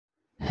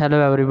Hello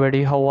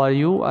everybody, how are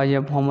you? I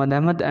am Muhammad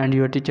Ahmed and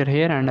your teacher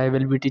here, and I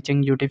will be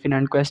teaching you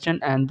different question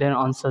and their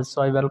answers.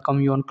 So I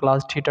welcome you on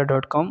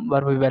classtheta.com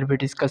where we will be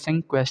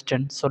discussing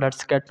questions. So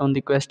let's get on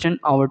the question.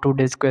 Our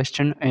today's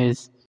question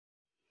is: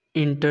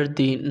 enter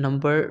the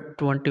number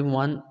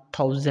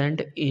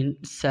 21,000 in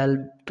cell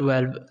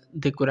 12.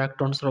 The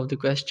correct answer of the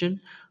question: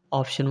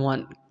 option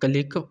 1,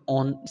 click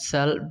on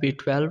cell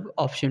B12.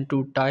 Option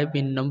 2, type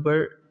in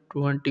number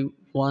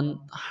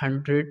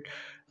 2100.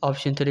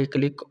 Option 3,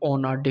 click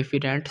on a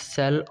different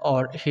cell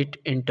or hit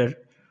enter.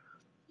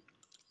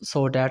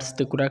 So that's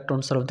the correct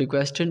answer of the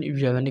question. If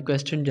you have any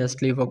question,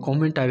 just leave a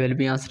comment. I will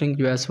be answering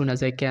you as soon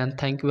as I can.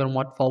 Thank you very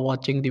much for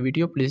watching the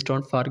video. Please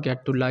don't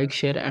forget to like,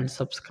 share and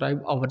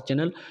subscribe our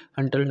channel.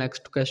 Until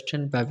next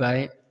question, bye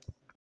bye.